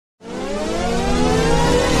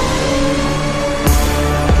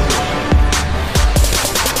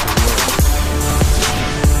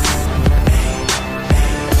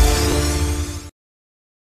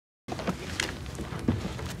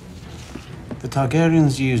The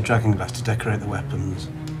Targaryens used dragonglass to decorate the weapons,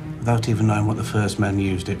 without even knowing what the first men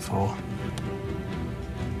used it for.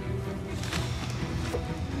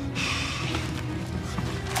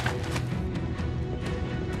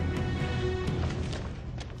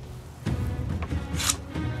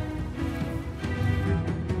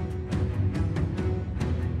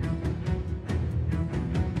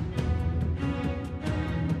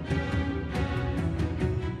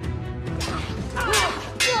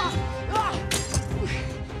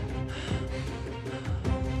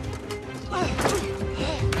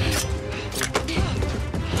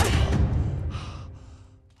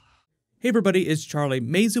 Hey everybody, it's Charlie.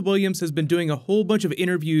 Maisie Williams has been doing a whole bunch of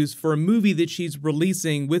interviews for a movie that she's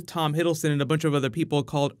releasing with Tom Hiddleston and a bunch of other people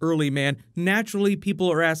called Early Man. Naturally, people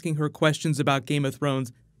are asking her questions about Game of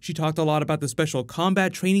Thrones. She talked a lot about the special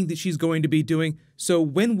combat training that she's going to be doing. So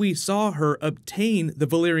when we saw her obtain the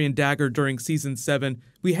Valyrian Dagger during Season 7,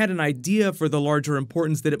 we had an idea for the larger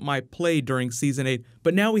importance that it might play during Season 8.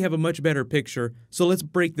 But now we have a much better picture. So let's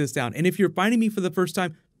break this down. And if you're finding me for the first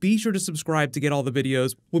time, be sure to subscribe to get all the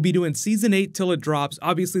videos. We'll be doing Season 8 till it drops.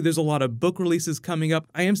 Obviously, there's a lot of book releases coming up.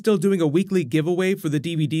 I am still doing a weekly giveaway for the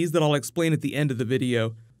DVDs that I'll explain at the end of the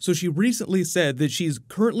video. So she recently said that she's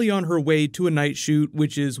currently on her way to a night shoot,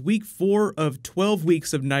 which is week 4 of 12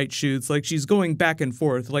 weeks of night shoots. Like, she's going back and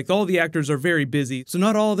forth. Like, all the actors are very busy, so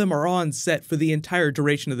not all of them are on set for the entire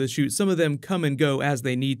duration of the shoot. Some of them come and go as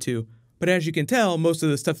they need to. But as you can tell, most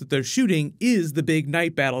of the stuff that they're shooting is the big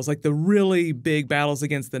night battles, like the really big battles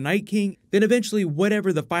against the Night King, then eventually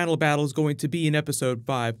whatever the final battle is going to be in episode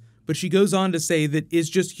 5. But she goes on to say that it's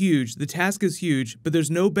just huge, the task is huge, but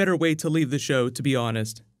there's no better way to leave the show, to be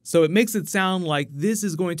honest. So it makes it sound like this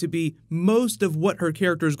is going to be most of what her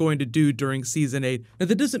character is going to do during Season 8. Now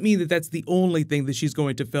that doesn't mean that that's the only thing that she's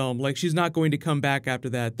going to film, like she's not going to come back after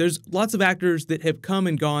that. There's lots of actors that have come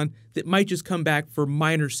and gone that might just come back for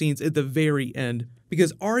minor scenes at the very end.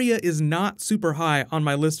 Because Arya is not super high on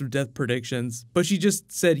my list of death predictions, but she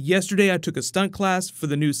just said, yesterday I took a stunt class for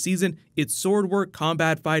the new season. It's sword work,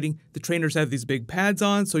 combat fighting. The trainers have these big pads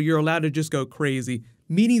on, so you're allowed to just go crazy.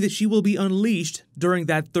 Meaning that she will be unleashed during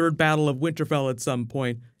that third battle of Winterfell at some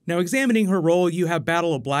point. Now, examining her role, you have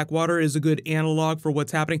Battle of Blackwater is a good analog for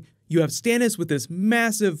what's happening. You have Stannis with this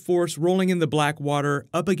massive force rolling in the Blackwater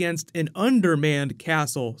up against an undermanned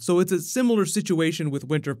castle. So it's a similar situation with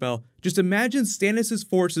Winterfell. Just imagine Stannis'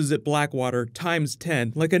 forces at Blackwater times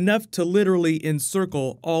 10, like enough to literally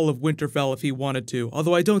encircle all of Winterfell if he wanted to,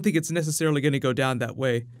 although I don't think it's necessarily going to go down that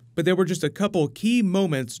way. But there were just a couple key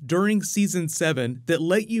moments during Season 7 that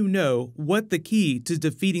let you know what the key to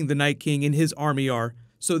defeating the Night King and his army are.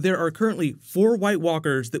 So there are currently 4 White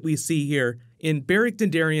Walkers that we see here, and Beric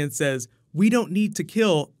Dondarrion says, we don't need to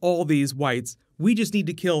kill all these whites, we just need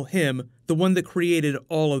to kill him, the one that created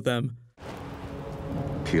all of them.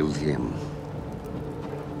 Killed him.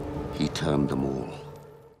 He turned them all.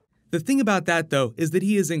 The thing about that, though, is that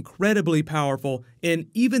he is incredibly powerful, and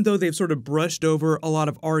even though they've sort of brushed over a lot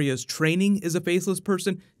of Arya's training as a faceless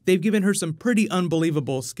person, they've given her some pretty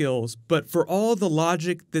unbelievable skills. But for all the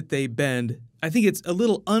logic that they bend, I think it's a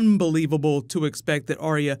little unbelievable to expect that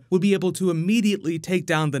Arya would be able to immediately take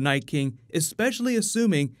down the Night King, especially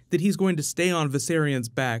assuming that he's going to stay on Viserion's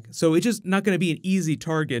back. So it's just not going to be an easy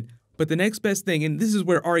target. But the next best thing, and this is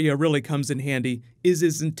where Arya really comes in handy,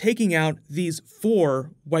 is in taking out these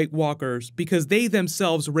 4 White Walkers, because they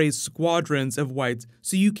themselves raise squadrons of whites,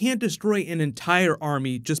 so you can't destroy an entire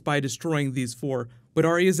army just by destroying these 4. But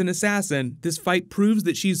Arya's an assassin. This fight proves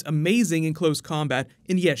that she's amazing in close combat,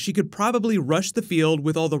 and yes, she could probably rush the field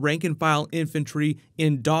with all the rank-and-file infantry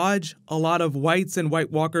and dodge a lot of whites and White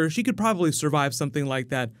Walkers. She could probably survive something like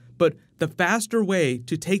that. But the faster way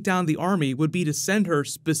to take down the army would be to send her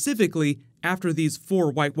specifically after these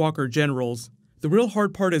 4 White Walker generals. The real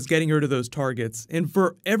hard part is getting her to those targets, and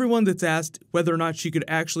for everyone that's asked whether or not she could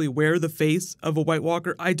actually wear the face of a White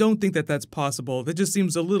Walker, I don't think that that's possible. That just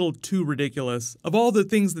seems a little too ridiculous. Of all the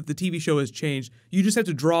things that the TV show has changed, you just have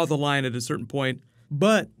to draw the line at a certain point.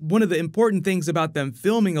 But one of the important things about them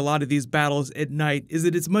filming a lot of these battles at night is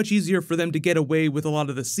that it's much easier for them to get away with a lot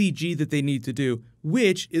of the CG that they need to do,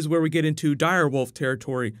 which is where we get into direwolf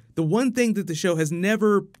territory. The one thing that the show has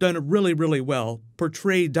never done really, really well,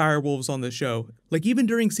 portray direwolves on the show. Like even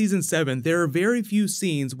during Season 7, there are very few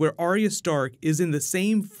scenes where Arya Stark is in the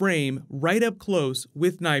same frame right up close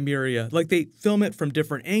with Nymeria. Like they film it from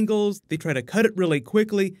different angles, they try to cut it really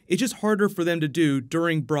quickly. It's just harder for them to do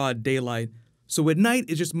during broad daylight. So at night,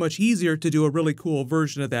 it's just much easier to do a really cool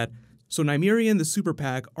version of that. So Nymeria and the Super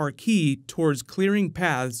PAC are key towards clearing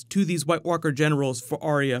paths to these White Walker generals for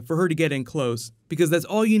Arya, for her to get in close. Because that's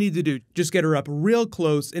all you need to do. Just get her up real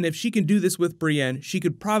close, and if she can do this with Brienne, she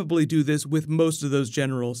could probably do this with most of those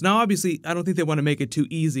generals. Now obviously, I don't think they want to make it too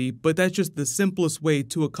easy, but that's just the simplest way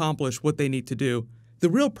to accomplish what they need to do. The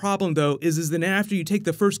real problem though is that after you take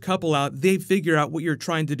the first couple out, they figure out what you're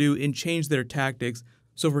trying to do and change their tactics.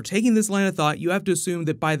 So if we're taking this line of thought, you have to assume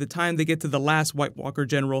that by the time they get to the last White Walker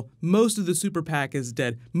general, most of the Super PAC is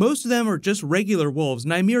dead. Most of them are just regular wolves.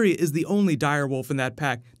 Nymeria is the only dire wolf in that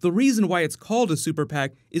pack. The reason why it's called a Super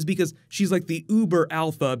PAC is because she's like the uber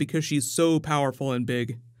alpha because she's so powerful and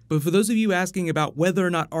big. But for those of you asking about whether or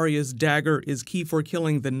not Arya's dagger is key for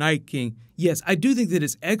killing the Night King, yes, I do think that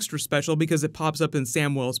it's extra special because it pops up in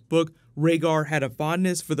Samwell's book. Rhaegar had a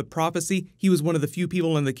fondness for the prophecy. He was one of the few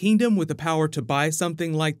people in the kingdom with the power to buy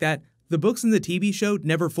something like that. The books and the TV show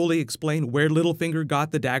never fully explain where Littlefinger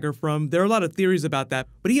got the dagger from. There are a lot of theories about that,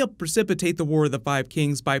 but he helped precipitate the War of the Five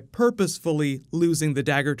Kings by purposefully losing the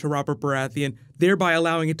dagger to Robert Baratheon, thereby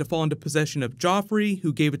allowing it to fall into possession of Joffrey,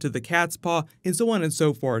 who gave it to the Cat's Paw, and so on and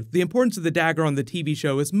so forth. The importance of the dagger on the TV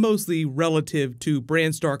show is mostly relative to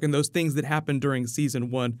Bran Stark and those things that happened during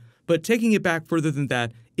Season 1. But taking it back further than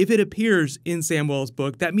that, if it appears in Samwell's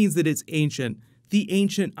book, that means that it's ancient. The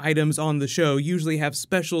ancient items on the show usually have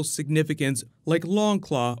special significance, like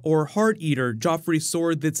Longclaw or Heart Eater, Joffrey's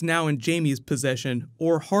sword that's now in Jaime's possession,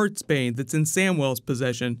 or Heartsbane that's in Samwell's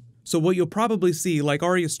possession. So what you'll probably see, like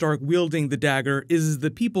Arya Stark wielding the dagger, is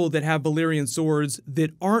the people that have Valyrian swords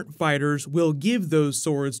that aren't fighters will give those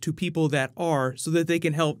swords to people that are, so that they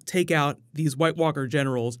can help take out these White Walker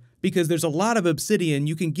generals. Because there's a lot of obsidian,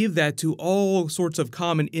 you can give that to all sorts of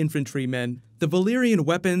common infantrymen. The Valyrian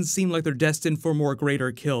weapons seem like they're destined for more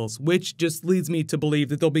greater kills, which just leads me to believe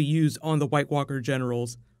that they'll be used on the White Walker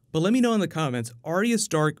generals. But let me know in the comments, Arya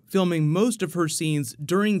Stark filming most of her scenes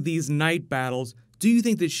during these night battles, do you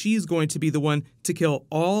think that she's going to be the one to kill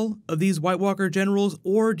all of these White Walker generals,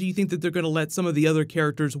 or do you think that they're going to let some of the other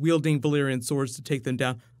characters wielding Valyrian swords to take them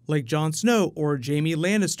down, like Jon Snow or Jaime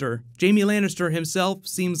Lannister? Jaime Lannister himself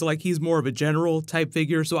seems like he's more of a general type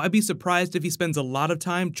figure, so I'd be surprised if he spends a lot of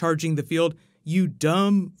time charging the field. You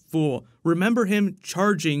dumb fool. Remember him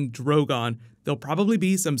charging Drogon. There'll probably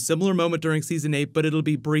be some similar moment during Season 8, but it'll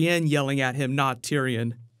be Brienne yelling at him, not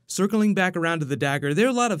Tyrion. Circling back around to the dagger, there are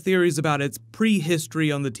a lot of theories about its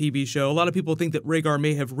prehistory on the TV show. A lot of people think that Rhaegar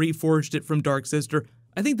may have reforged it from Dark Sister.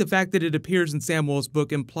 I think the fact that it appears in Samwell's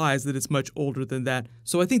book implies that it's much older than that.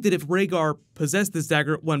 So I think that if Rhaegar possessed this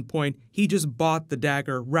dagger at one point, he just bought the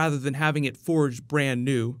dagger rather than having it forged brand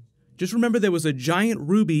new. Just remember there was a giant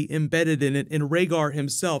ruby embedded in it, and Rhaegar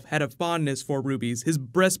himself had a fondness for rubies. His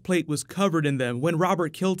breastplate was covered in them. When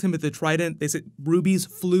Robert killed him at the Trident, they said rubies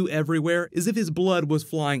flew everywhere, as if his blood was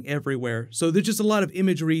flying everywhere. So there's just a lot of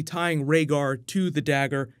imagery tying Rhaegar to the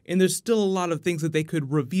dagger, and there's still a lot of things that they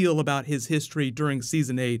could reveal about his history during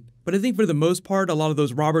Season 8. But I think for the most part, a lot of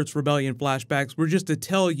those Robert's Rebellion flashbacks were just to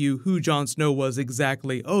tell you who Jon Snow was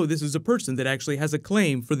exactly. Oh, this is a person that actually has a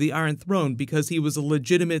claim for the Iron Throne because he was a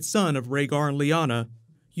legitimate son of Rhaegar and Lyanna.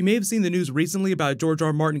 You may have seen the news recently about George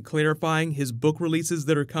R. Martin clarifying his book releases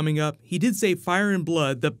that are coming up. He did say Fire and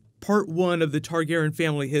Blood, the part 1 of the Targaryen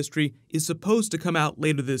family history, is supposed to come out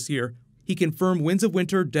later this year. He confirmed Winds of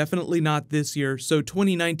Winter definitely not this year, so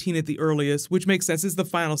 2019 at the earliest, which makes sense, it's the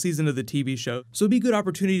final season of the TV show. So it'd be a good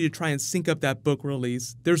opportunity to try and sync up that book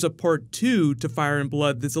release. There's a part 2 to Fire and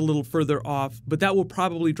Blood that's a little further off, but that will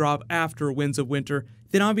probably drop after Winds of Winter.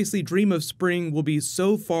 Then obviously Dream of Spring will be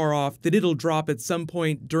so far off that it'll drop at some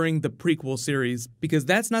point during the prequel series, because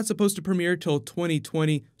that's not supposed to premiere till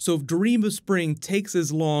 2020, so if Dream of Spring takes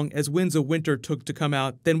as long as Winds of Winter took to come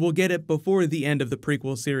out, then we'll get it before the end of the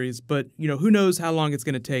prequel series. But, you know, who knows how long it's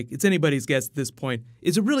going to take. It's anybody's guess at this point.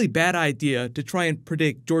 It's a really bad idea to try and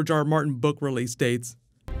predict George R. R. Martin book release dates.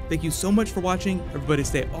 Thank you so much for watching. Everybody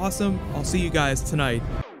stay awesome. I'll see you guys tonight.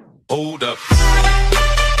 Hold up.